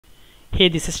Hey,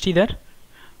 this is Sridhar.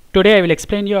 Today I will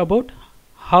explain you about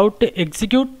how to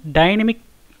execute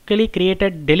dynamically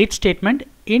created delete statement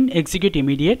in execute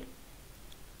immediate.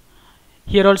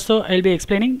 Here also I will be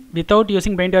explaining without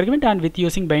using bind argument and with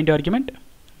using bind argument.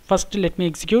 First let me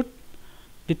execute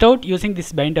without using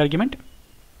this bind argument.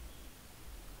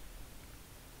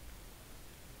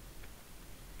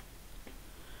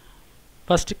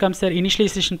 First comes the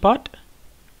initialization part.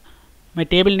 My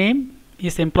table name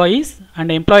is employees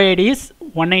and employee ID is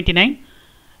 199.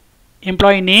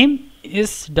 Employee name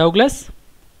is Douglas,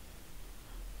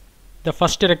 the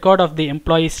first record of the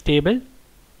employees table.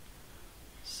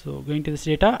 So going to this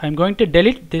data, I am going to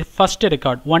delete the first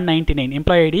record 199.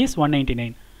 Employee ID is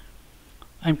 199.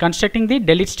 I am constructing the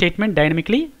delete statement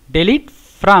dynamically. Delete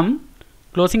from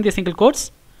closing the single quotes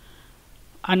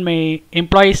and my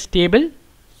employees table.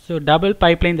 So double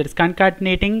pipeline, that is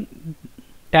concatenating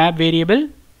tab variable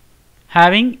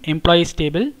having employees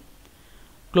table,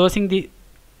 closing the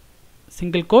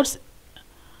single quotes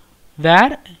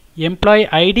where employee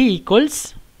ID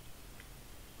equals,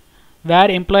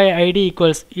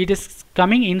 it is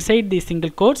coming inside the single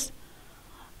quotes,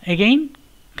 again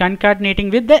concatenating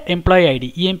with the employee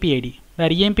ID, EMP ID, where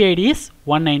EMP ID is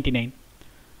 199.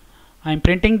 I am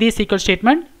printing the SQL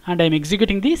statement and I am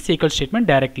executing the SQL statement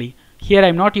directly. Here I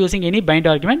am not using any bind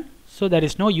argument, so there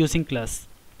is no using class.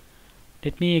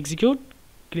 Let me execute,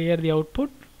 clear the output.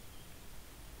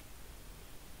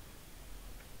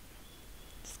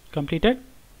 It's completed.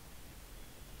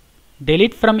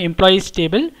 Delete from employees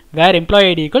table where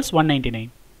employee ID equals 199.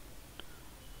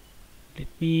 Let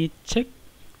me check.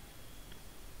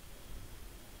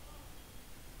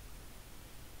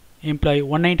 Employee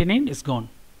 199 is gone.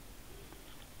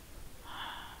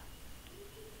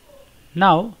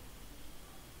 Now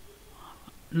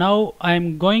I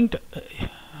am going to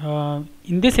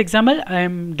in this example I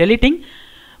am deleting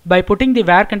by putting the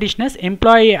where condition as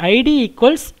employee ID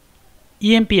equals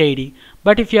EMP ID.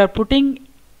 But if you are putting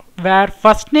where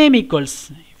first name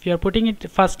equals,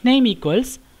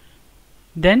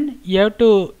 then you have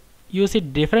to use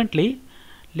it differently.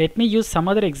 Let me use some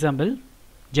other example.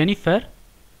 Jennifer.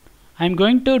 I am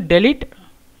going to delete,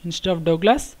 instead of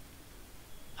Douglas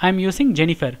I am using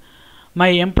Jennifer. My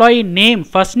employee name,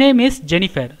 first name is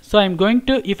Jennifer. So I am going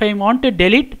to, if I want to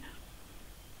delete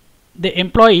the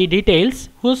employee details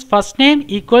whose first name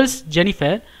equals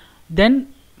Jennifer, then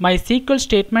my SQL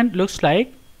statement looks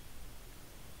like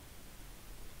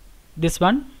this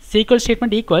one. SQL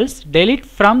statement equals delete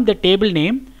from the table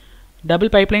name, double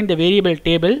pipeline the variable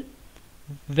table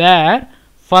where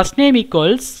first name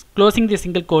equals, closing the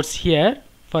single quotes here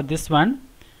for this one,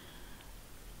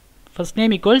 first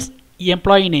name equals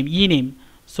employee name, E name.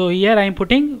 So here I am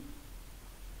putting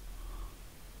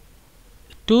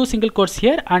two single quotes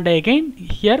here and again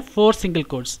here 4 single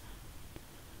quotes,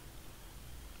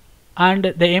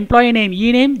 and the employee name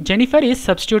E name Jennifer is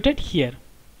substituted here,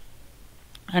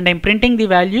 and I am printing the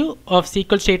value of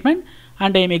SQL statement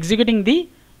and I am executing the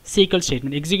SQL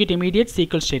statement, execute immediate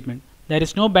SQL statement. There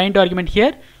is no bind argument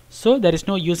here, so there is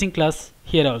no using class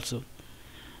here also.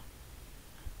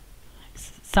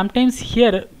 Sometimes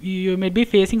here you may be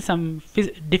facing some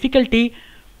difficulty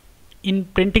in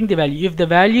printing the value. If the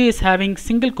value is having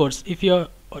single quotes, if you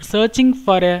are searching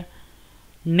for a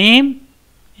name,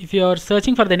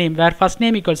 where first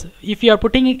name equals, if you are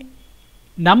putting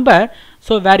number,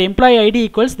 so where employee ID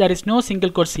equals, there is no single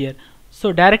quotes here,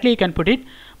 so directly you can put it.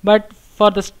 But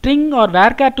for the string or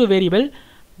varchar2 variable,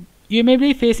 you may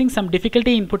be facing some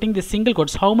difficulty in putting the single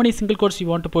quotes, how many single quotes you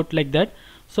want to put, like that.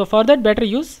 So for that, better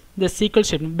use the SQL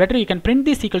statement. Better you can print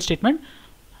the SQL statement,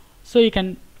 so you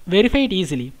can verify it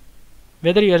easily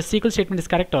whether your SQL statement is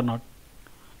correct or not.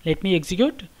 Let me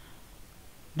execute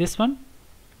this one.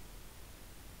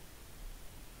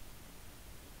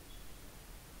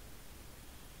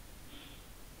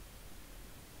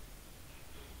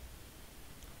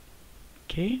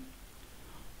 Okay,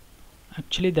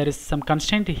 actually there is some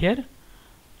constraint here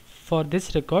for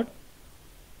this record.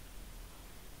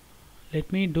 Let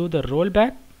me do the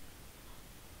rollback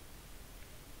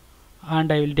and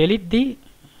I will delete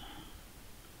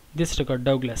this record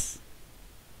Douglas.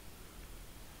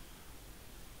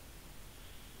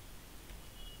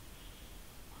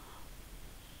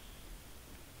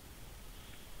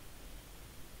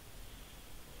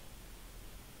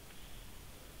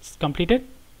 It's completed.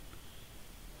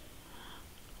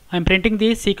 I am printing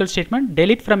the SQL statement,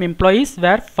 delete from employees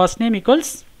where first name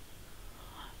equals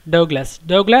Douglas.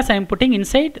 Douglas I am putting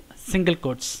inside single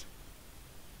quotes.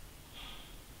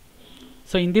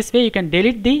 So in this way you can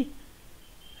delete the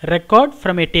record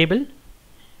from a table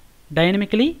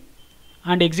dynamically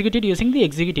and execute it using the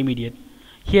execute immediate.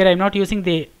 Here I am not using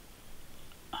the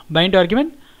bind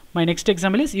argument. My next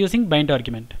example is using bind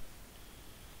argument.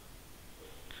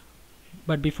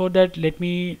 But before that, let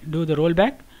me do the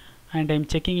rollback, and I am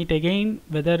checking it again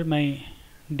whether my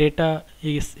data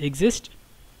exists,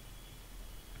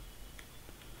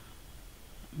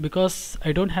 because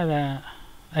I don't have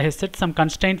I have set some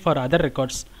constraint for other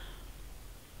records,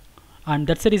 and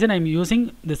that's the reason I am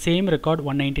using the same record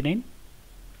 199.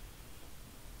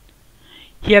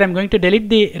 Here I am going to delete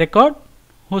the record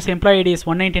whose employee ID is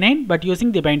 199, but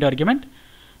using the bind argument,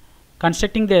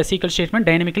 constructing the SQL statement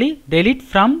dynamically delete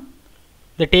from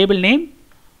the table name,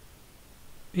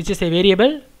 which is a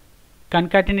variable,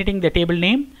 concatenating the table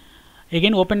name,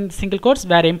 again open single quotes,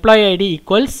 where employee ID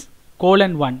equals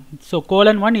 :1. So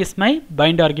 :1 is my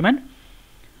bind argument.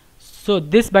 So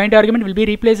this bind argument will be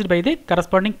replaced by the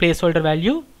corresponding placeholder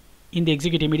value in the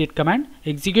execute immediate command.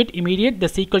 Execute immediate the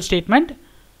SQL statement,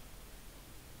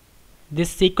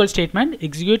 this SQL statement,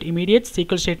 execute immediate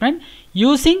SQL statement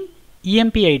using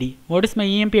EMP ID. What is my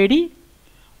EMP ID?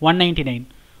 199.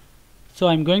 So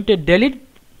I am going to delete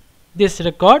this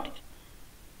record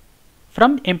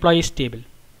from employees table.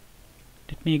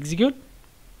 Let me execute,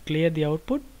 clear the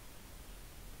output.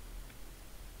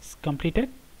 It's completed.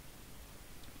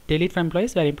 Delete from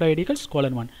employees where employee ID equals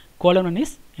 :1. :1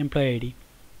 is employee ID.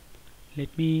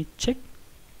 Let me check.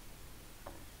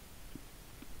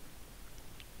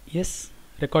 Yes,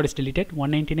 record is deleted.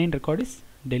 199 record is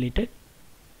deleted.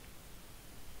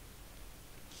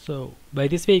 So by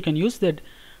this way you can use the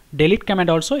delete command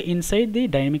also inside the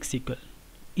dynamic SQL,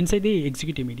 inside the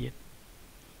execute immediate.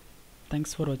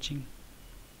 Thanks for watching.